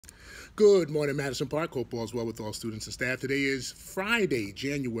Good morning, Madison Park. Hope all's well with all students and staff. Today is Friday,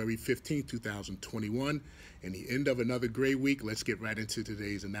 January 15th, 2021, and the end of another great week. Let's get right into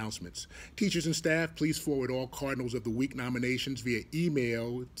today's announcements. Teachers and staff, please forward all Cardinals of the Week nominations via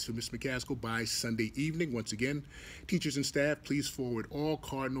email to Ms. McCaskill by Sunday evening. Once again, teachers and staff, please forward all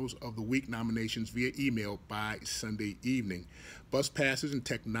Cardinals of the Week nominations via email by Sunday evening. Bus passes and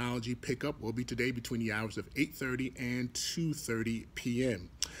technology pickup will be today between the hours of 8:30 and 2:30 p.m.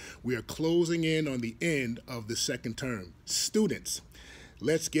 We are closing in on the end of the second term. Students,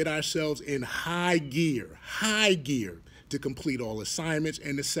 let's get ourselves in high gear to complete all assignments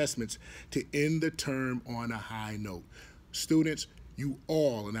and assessments to end the term on a high note. Students, you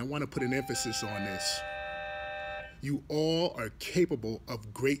all, and I want to put an emphasis on this, you all are capable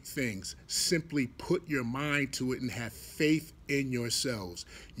of great things. Simply put your mind to it and have faith in yourselves.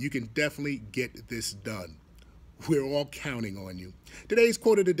 You can definitely get this done. We're all counting on you. Today's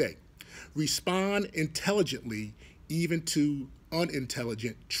quote of the day: respond intelligently even to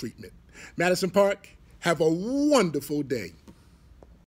unintelligent treatment. Madison Park, have a wonderful day.